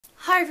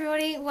Hi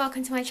everybody,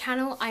 welcome to my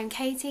channel. I'm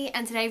Katie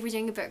and today we're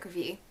doing a book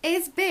review.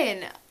 It's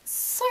been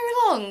so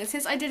long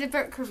since I did a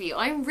book review.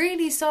 I'm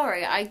really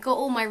sorry. I got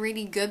all my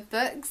really good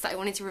books that I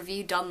wanted to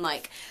review done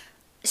like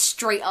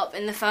straight up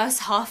in the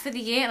first half of the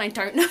year and I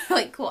don't know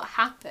like what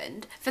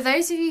happened. For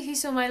those of you who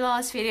saw my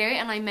last video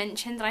and I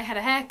mentioned that I had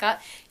a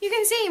haircut, you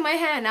can see my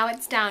hair now,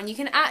 it's down. You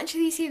can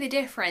actually see the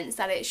difference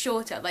that it's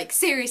shorter. Like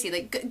seriously,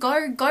 like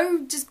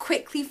go just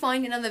quickly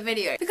find another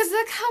video because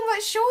look how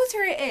much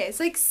shorter it is.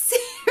 Like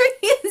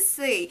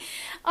seriously,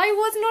 I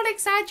was not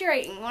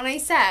exaggerating when I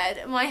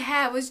said my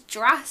hair was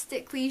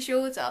drastically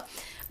shorter.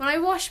 When I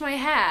wash my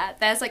hair,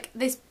 there's like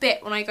this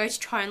bit when I go to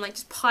try and like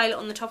just pile it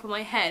on the top of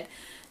my head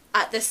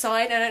at the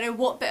side. I don't know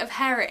what bit of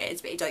hair it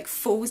is, but it like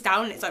falls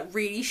down and it's like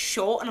really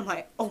short and I'm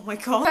like, oh my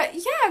god. But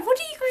yeah, what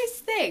do you guys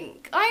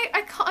think?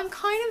 I'm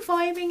kind of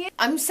vibing it.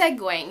 I'm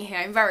segueing here,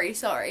 I'm very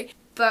sorry.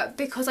 But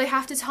because I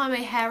have to tie my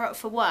hair up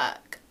for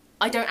work,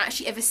 I don't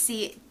actually ever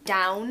see it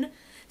down.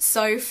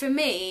 So for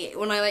me,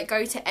 when I like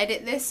go to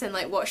edit this and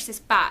like watch this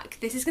back,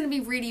 this is going to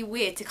be really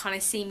weird to kind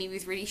of see me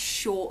with really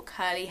short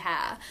curly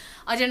hair.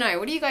 I don't know,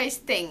 what do you guys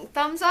think?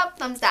 Thumbs up,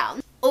 thumbs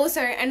down?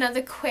 Also,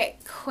 another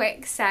quick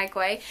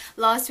segue.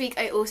 Last week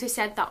I also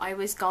said that I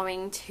was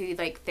going to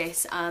like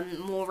this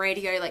more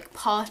radio like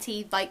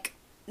party, like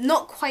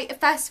not quite a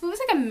festival, it was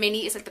like a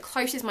mini, it's like the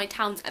closest my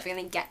town's ever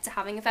gonna get to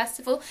having a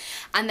festival,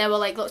 and there were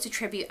like lots of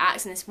tribute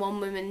acts and this one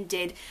woman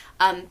did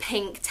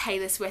Pink,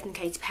 Taylor Swift and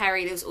Katy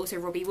Perry. There was also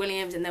Robbie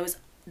Williams and there was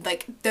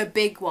like the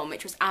big one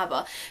which was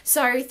ABBA.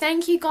 So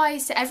thank you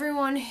guys to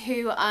everyone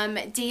who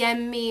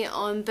DM'd me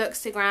on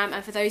Bookstagram,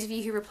 and for those of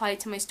you who replied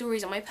to my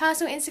stories on my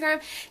personal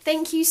Instagram,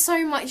 thank you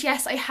so much.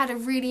 Yes, I had a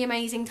really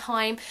amazing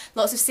time,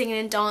 lots of singing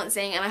and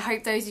dancing, and I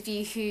hope those of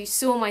you who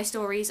saw my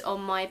stories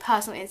on my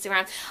personal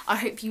Instagram, I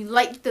hope you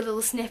liked the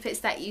little snippets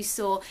that you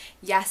saw.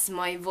 Yes,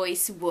 my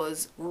voice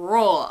was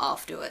raw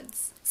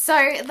afterwards. So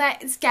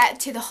let's get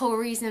to the whole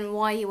reason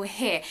why you were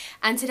here,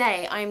 and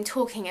today I'm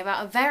talking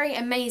about a very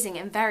amazing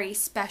and very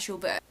special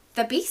book,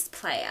 The Beast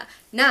Player.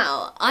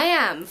 Now, I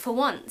am, for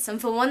once, and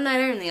for one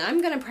night only,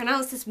 I'm going to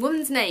pronounce this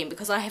woman's name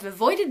because I have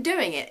avoided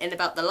doing it in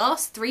about the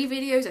last 3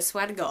 videos, I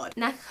swear to God.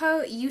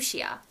 Nako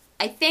Yushia.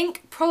 I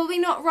think, probably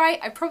not right,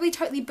 I probably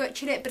totally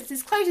butchered it, but it's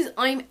as close as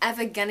I'm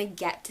ever gonna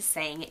get to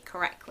saying it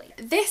correctly.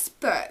 This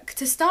book,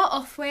 to start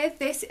off with,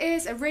 this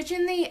is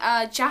originally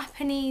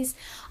Japanese,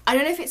 I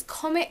don't know if it's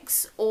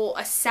comics or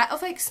a set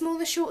of like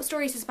smaller short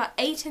stories, there's about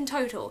 8 in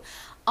total.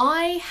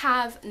 I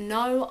have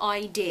no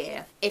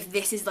idea if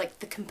this is like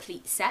the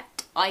complete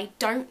set, I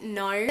don't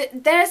know.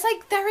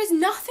 There is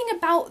nothing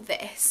about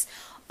this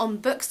on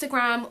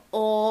Bookstagram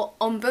or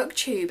on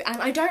BookTube,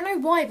 and I don't know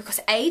why, because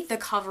A, the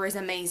cover is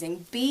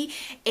amazing, B,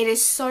 it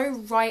is so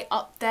right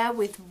up there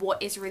with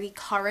what is really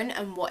current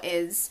and what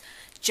is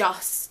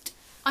just,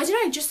 I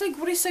don't know, just like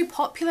what is so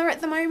popular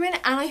at the moment,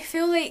 and I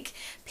feel like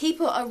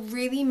people are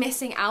really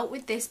missing out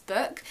with this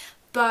book.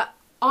 But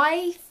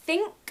I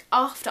think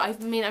after, I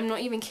mean I'm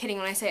not even kidding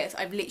when I say this,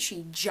 I've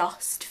literally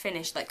just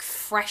finished, like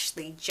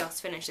freshly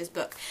just finished this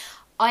book,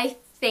 I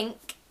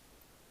think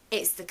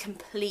it's the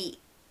complete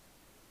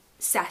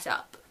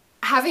setup.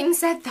 Having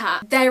said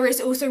that, there is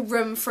also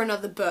room for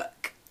another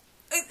book.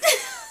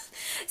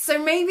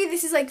 So maybe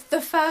this is like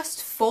the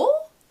first 4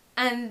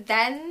 and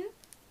then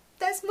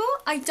there's more?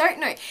 I don't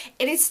know.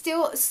 It is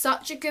still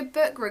such a good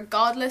book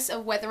regardless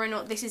of whether or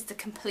not this is the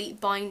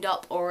complete bind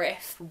up or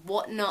if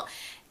whatnot.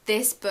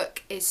 This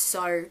book is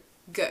so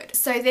good.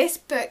 So this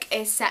book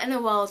is set in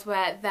a world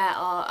where there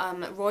are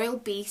royal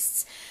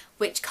beasts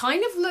which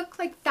kind of look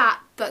like that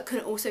but can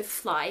also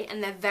fly,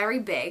 and they're very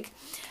big.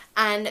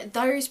 And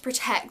those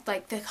protect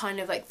like the kind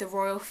of like the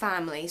royal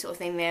family sort of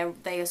thing.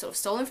 They are sort of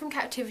stolen from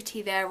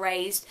captivity, they're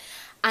raised,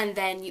 and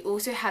then you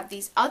also have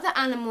these other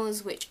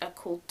animals which are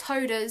called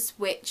todas,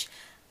 which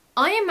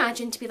I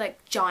imagine to be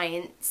like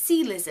giant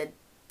sea lizard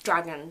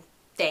dragon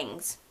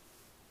things.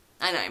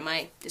 I know,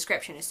 my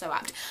description is so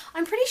apt.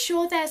 I'm pretty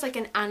sure there's like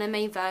an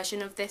anime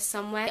version of this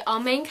somewhere. Our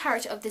main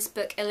character of this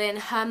book, Ellen,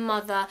 her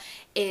mother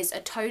is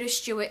a toda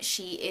steward,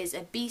 she is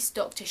a beast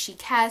doctor, she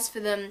cares for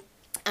them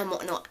and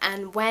whatnot,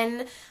 and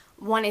when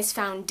one is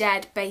found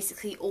dead,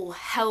 basically all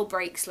hell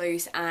breaks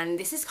loose, and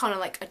this is kind of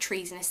like a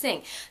treasonous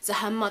thing, so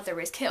her mother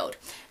is killed.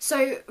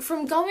 So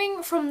from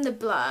going from the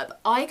blurb,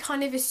 I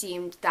kind of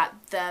assumed that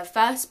the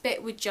first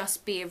bit would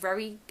just be a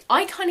very,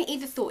 I kind of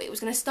either thought it was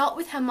going to start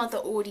with her mother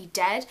already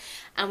dead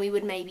and we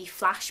would maybe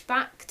flash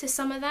back to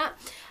some of that,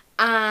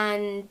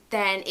 and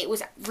then it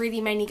was really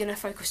mainly going to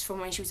focus from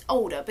when she was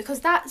older,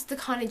 because that's the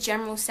kind of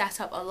general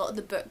setup a lot of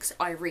the books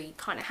I read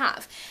kind of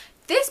have.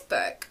 This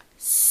book,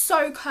 so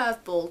so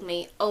curveballed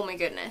me, oh my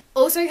goodness.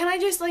 Also, can I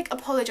just like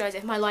apologise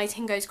if my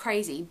lighting goes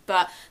crazy,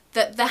 but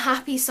the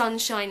happy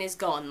sunshine is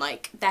gone.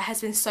 Like, there has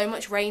been so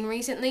much rain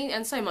recently,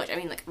 and so much, I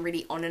mean like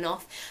really on and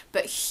off,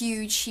 but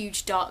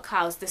huge dark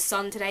clouds. The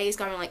sun today is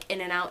going like in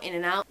and out, in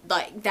and out.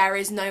 Like, there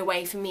is no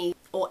way for me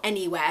or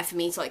anywhere for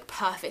me to like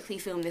perfectly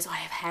film this. I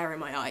have hair in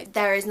my eyes.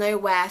 There is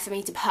nowhere for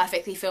me to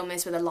perfectly film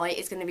this where the light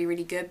is going to be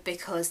really good,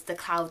 because the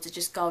clouds are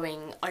just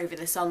going over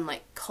the sun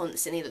like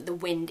constantly. That the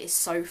wind is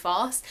so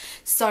fast.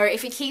 So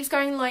if it keeps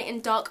going light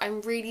and dark,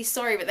 I'm really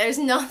sorry, but there's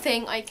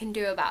nothing I can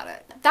do about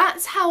it.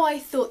 That's how I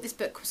thought this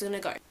book was gonna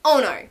go. Oh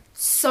no,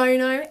 so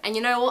no. And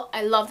you know what,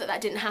 I love that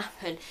that didn't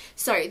happen.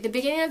 So the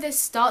beginning of this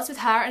starts with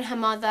her and her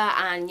mother,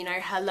 and you know,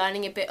 her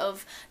learning a bit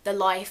of the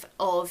life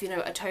of, you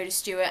know, a Toda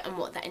Stewart and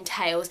what that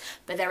entails.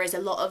 But there is a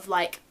lot of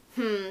like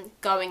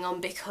going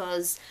on,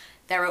 because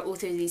there are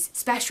also these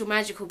special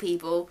magical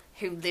people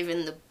who live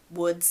in the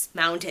woods,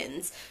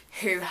 mountains,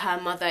 who her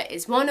mother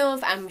is one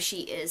of, and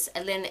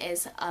Ellen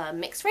is a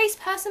mixed race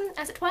person,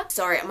 as it were.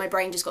 Sorry, my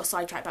brain just got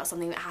sidetracked about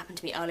something that happened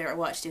to me earlier at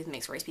work to do with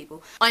mixed race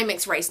people. I'm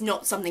mixed race,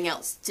 not something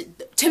else.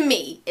 To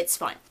me, it's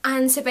fine.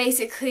 And so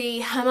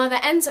basically, her mother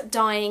ends up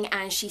dying,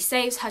 and she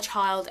saves her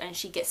child, and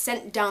she gets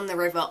sent down the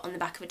river on the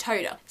back of a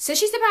Toda. So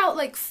she's about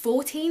like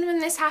 14 when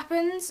this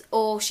happens,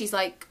 or she's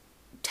like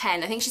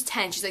 10. I think she's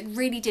 10. She's like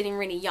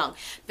really young,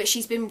 but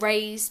she's been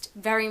raised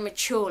very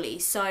maturely.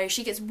 So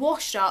she gets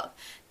washed up,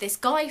 this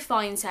guy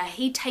finds her,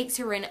 he takes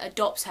her in,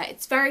 adopts her.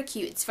 It's very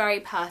cute, it's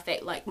very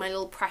perfect. Like, my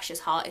little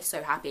precious heart is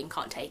so happy and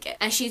can't take it.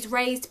 And she's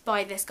raised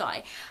by this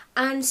guy.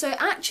 And so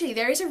actually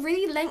there is a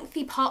really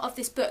lengthy part of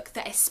this book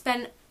that is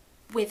spent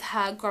with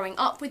her growing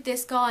up with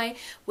this guy,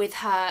 with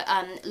her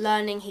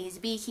learning he's a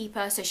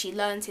beekeeper, so she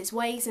learns his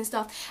ways and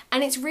stuff.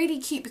 And it's really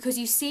cute because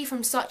you see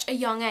from such a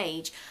young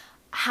age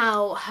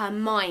how her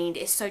mind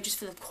is so just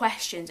full of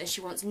questions, and she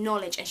wants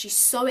knowledge, and she's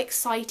so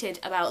excited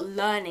about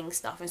learning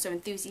stuff, and so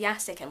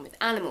enthusiastic, and with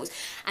animals,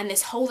 and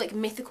this whole like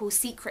mythical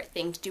secret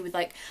thing to do with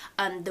like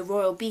the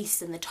royal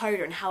beasts and the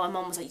Toda, and how her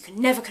mum was like, you can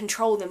never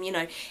control them, you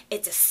know,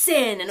 it's a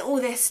sin, and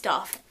all this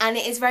stuff. And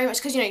it is very much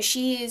because, you know,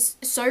 she is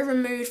so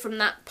removed from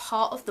that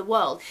part of the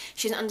world,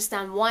 she doesn't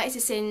understand why it's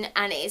a sin.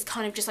 And it is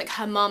kind of just like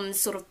her mum's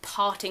sort of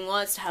parting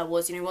words to her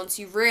was, you know, once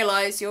you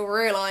realise, you'll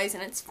realise,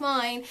 and it's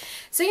fine.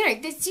 So, you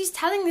know, she's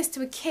telling this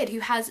to a kid who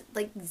has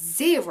like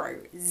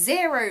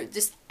zero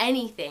just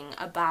anything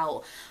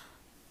about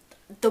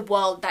the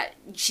world that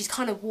she's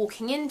kind of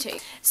walking into.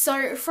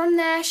 So from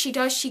there she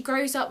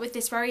grows up with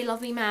this very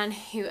lovely man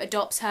who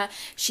adopts her.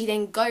 She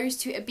then goes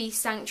to a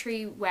beast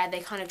sanctuary where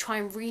they kind of try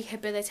and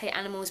rehabilitate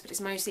animals, but it's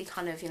mostly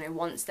kind of, you know,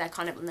 once they're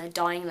kind of on their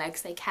dying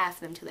legs, they care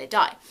for them till they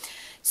die.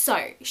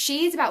 So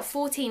she is about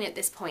 14 at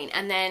this point,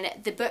 and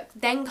then the book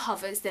then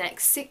covers the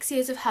next 6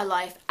 years of her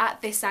life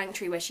at this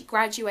sanctuary, where she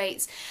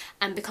graduates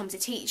and becomes a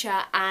teacher,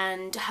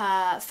 and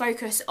her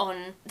focus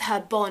on her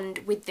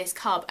bond with this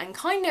cub, and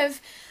kind of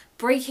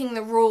breaking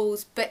the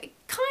rules, but it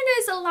kind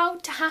of is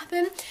allowed to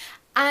happen.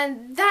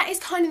 And that is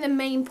kind of the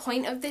main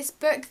point of this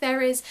book.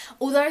 There is,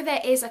 although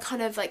there is a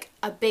kind of like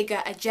a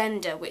bigger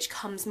agenda which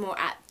comes more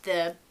at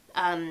the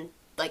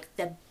like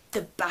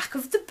the back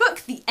of the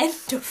book, the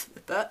end of the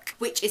book,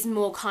 which is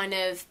more kind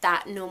of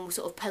that normal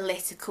sort of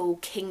political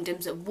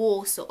kingdoms at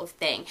war sort of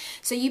thing.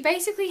 So you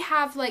basically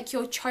have like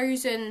your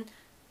chosen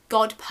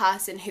god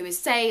person who is,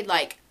 say,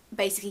 like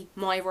basically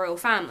my royal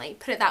family,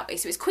 put it that way.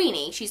 So it's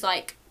Queenie, she's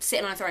like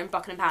sitting on a throne in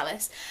Buckingham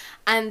Palace,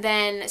 and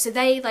then so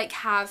they like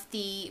have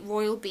the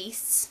royal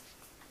beasts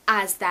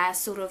as their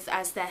sort of,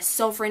 as their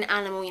sovereign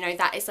animal, you know,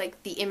 that is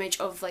like the image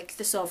of like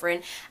the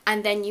sovereign.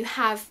 And then you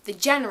have the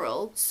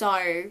general, so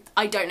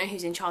I don't know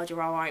who's in charge of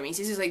our armies,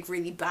 this is like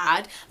really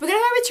bad. We're gonna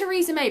go with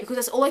Theresa May because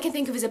that's all I can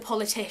think of as a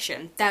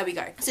politician. There we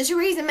go. So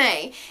Theresa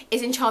May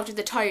is in charge of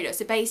the Toda.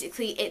 So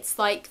basically it's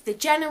like the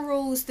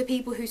generals, the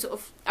people who sort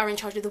of are in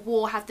charge of the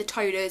war have the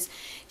Todas,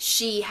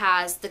 she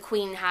has, the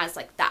Queen has,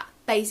 like that.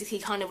 Basically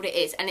kind of what it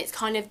is. And it's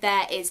kind of,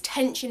 there is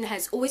tension, there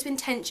has always been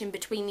tension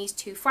between these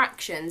two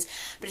fractions,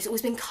 but it's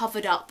always been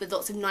covered up with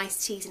lots of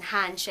niceties and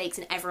handshakes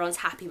and everyone's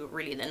happy, but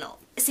really they're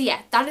not. So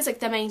yeah, that is like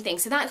the main thing.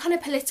 So that kind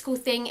of political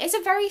thing is a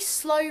very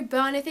slow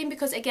burner thing,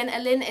 because again,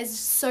 Ellen is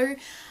so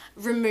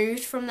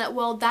removed from that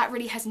world. That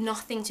really has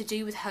nothing to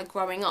do with her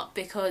growing up,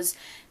 because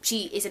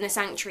she is in a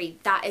sanctuary,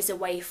 that is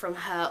away from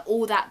her,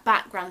 all that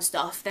background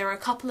stuff. There are a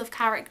couple of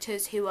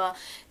characters who are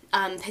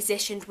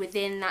positioned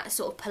within that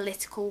sort of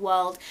political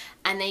world,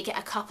 and they get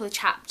a couple of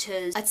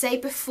chapters, I'd say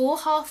before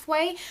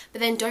halfway, but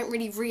then don't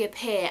really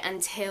reappear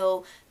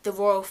until the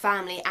royal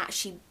family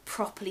actually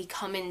properly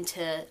come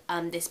into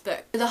this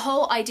book. The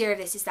whole idea of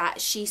this is that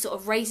she sort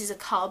of raises a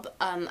cub,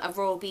 a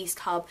royal beast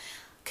cub,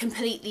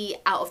 completely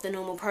out of the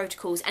normal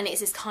protocols, and it's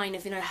this kind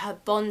of, you know, her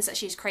bonds that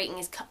she's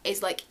creating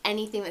is like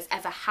anything that's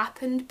ever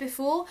happened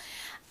before.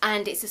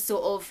 And it's a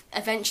sort of,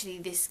 eventually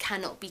this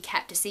cannot be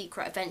kept a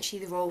secret,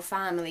 eventually the royal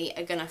family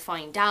are gonna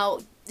find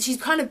out. She's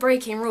kind of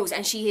breaking rules,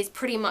 and she has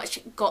pretty much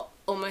got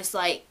almost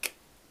like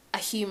a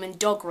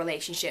human-dog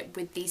relationship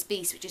with these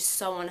beasts, which is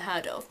so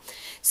unheard of.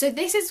 So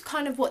this is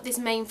kind of what this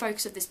main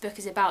focus of this book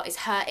is about, is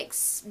her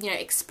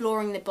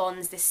exploring the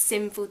bonds, this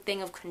sinful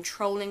thing of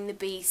controlling the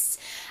beasts,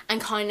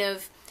 and kind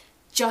of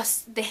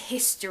just the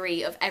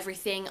history of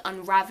everything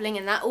unraveling,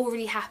 and that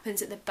already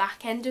happens at the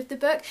back end of the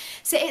book.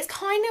 So it's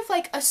kind of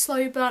like a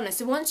slow burner.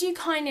 So once you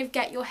kind of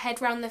get your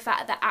head around the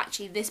fact that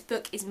actually this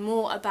book is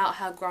more about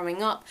her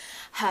growing up,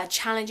 her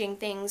challenging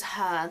things,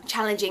 her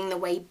challenging the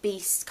way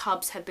beast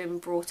cubs have been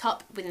brought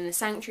up within the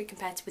sanctuary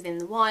compared to within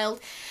the wild,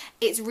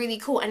 it's really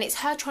cool. And it's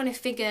her trying to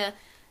figure,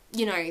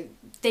 you know,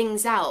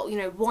 things out. You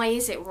know, why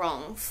is it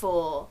wrong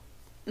for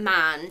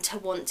man to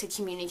want to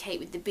communicate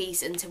with the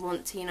beast and to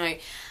want to, you know,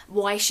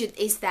 why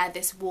is there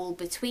this wall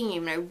between you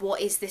know,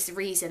 what is this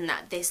reason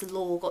that this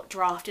law got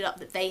drafted up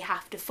that they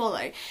have to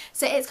follow.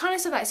 So it's kind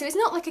of stuff like, so it's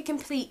not like a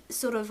complete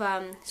sort of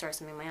sorry,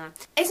 something in my eye,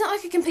 it's not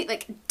like a complete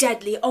like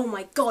deadly oh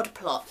my god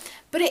plot,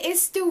 but it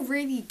is still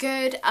really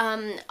good.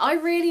 I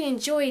really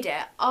enjoyed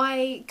it.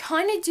 I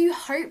kind of do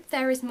hope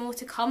there is more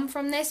to come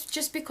from this,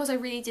 just because I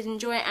really did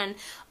enjoy it, and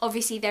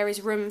obviously there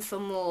is room for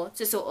more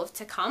to sort of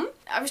to come.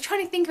 I was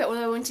trying to think about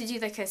whether I wanted to do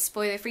like a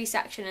spoiler free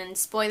section and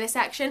spoiler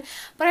section,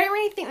 but I don't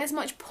really think there's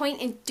much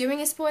point in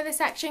doing a spoiler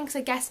section, because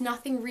I guess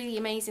nothing really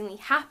amazingly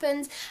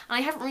happens, and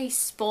I haven't really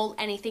spoiled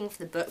anything for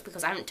the book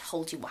because I haven't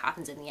told you what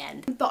happens in the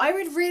end. But I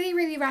would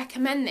really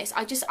recommend this.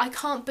 I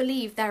can't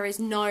believe there is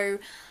no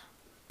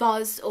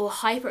buzz or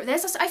hype. I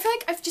feel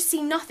like I've just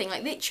seen nothing.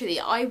 Like literally,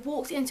 I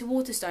walked into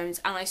Waterstones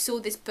and I saw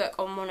this book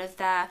on one of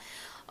their,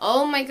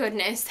 oh my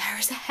goodness, there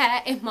is a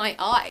hair in my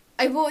eye.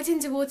 I walked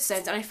into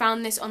Waterstones and I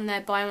found this on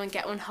their buy one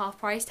get one half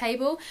price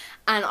table,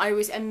 and I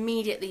was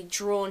immediately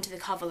drawn to the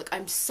cover. Like,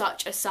 I'm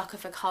such a sucker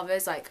for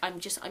covers. Like, I'm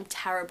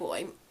terrible.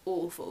 I'm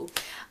awful.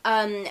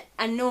 And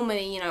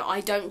normally, you know, I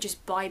don't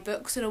just buy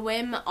books on a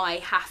whim. I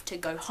have to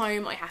go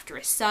home, I have to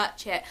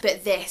research it.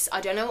 But this,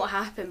 I don't know what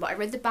happened, but I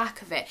read the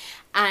back of it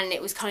and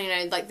it was kind of,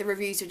 you know, like the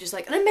reviews were just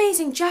like, an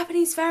amazing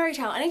Japanese fairy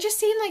tale, and it just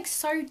seemed like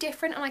so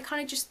different, and I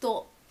kind of just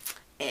thought,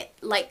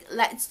 like,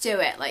 let's do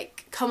it.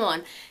 Like, come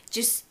on,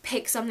 just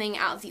pick something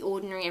out of the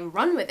ordinary and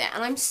run with it.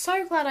 And I'm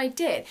so glad I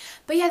did.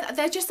 But yeah,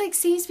 there just like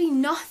seems to be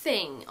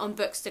nothing on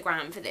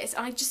Bookstagram for this,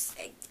 and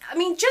I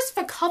mean, just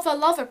for cover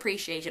love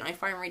appreciation, I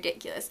find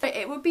ridiculous. But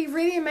it would be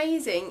really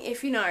amazing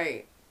if, you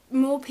know,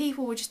 more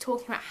people were just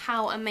talking about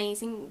how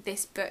amazing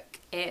this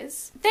book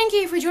is. Thank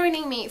you for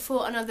joining me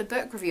for another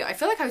book review. I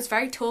feel like I was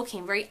very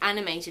talking, very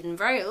animated, and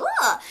very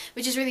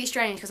which is really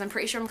strange because I'm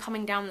pretty sure I'm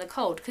coming down with a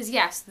cold. Because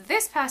yes,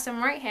 this person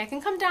right here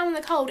can come down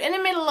with a cold in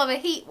the middle of a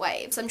heat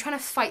wave. So I'm trying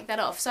to fight that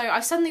off. So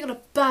I've suddenly got a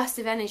burst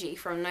of energy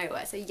from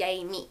nowhere. So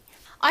yay me.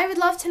 I would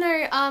love to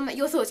know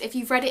your thoughts. If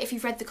you've read it, if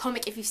you've read the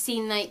comic, if you've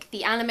seen like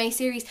the anime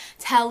series,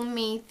 tell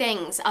me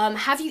things.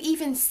 Have you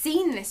even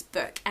seen this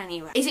book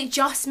anywhere? Is it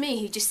just me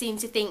who just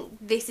seems to think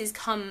this has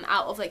come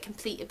out of like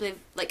complete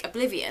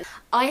oblivion?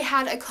 I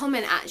had a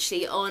comment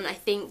actually on, I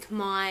think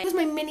it was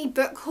my mini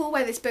book haul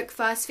where this book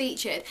first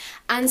featured,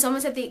 and someone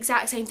said the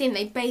exact same thing.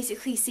 They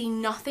basically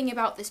seen nothing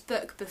about this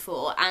book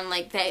before, and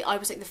like I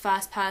was like the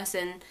first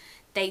person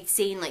they'd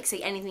seen like say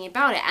anything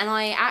about it. And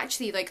I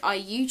actually I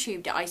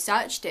YouTubed it, I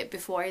searched it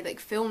before I like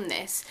filmed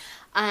this,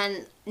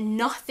 and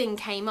nothing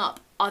came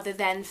up other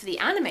than for the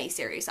anime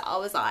series. So I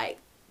was like,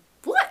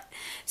 what?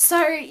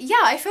 So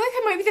yeah, I feel like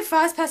I might be the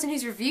first person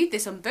who's reviewed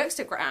this on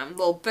Bookstagram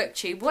or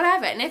BookTube,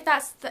 whatever. And if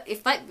that's the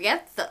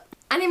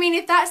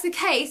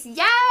case,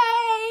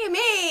 yay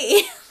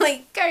me!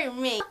 Like, go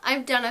me.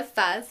 I've done a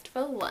first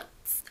for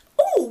once.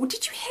 Oh,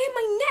 did you hear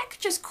my neck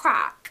just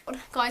crack?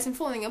 Guys, I'm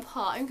falling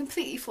apart. I'm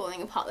completely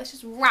falling apart. Let's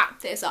just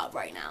wrap this up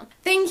right now.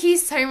 Thank you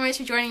so much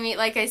for joining me.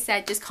 Like I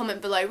said, just comment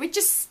below with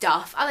just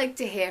stuff. I like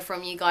to hear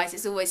from you guys.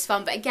 It's always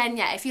fun. But again,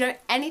 yeah, if you know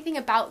anything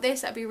about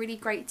this, that'd be really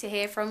great to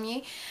hear from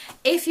you.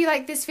 If you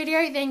like this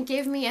video, then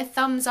give me a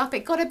thumbs up.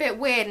 It got a bit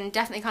weird and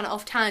definitely kind of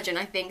off tangent,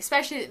 I think,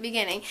 especially at the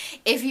beginning.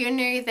 If you're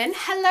new, then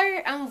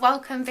hello and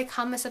welcome.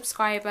 Become a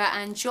subscriber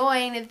and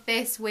join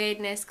this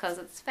weirdness, because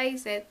let's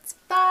face it, it's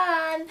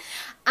fun.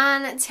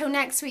 And until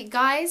next week,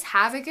 guys,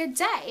 have a good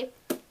day.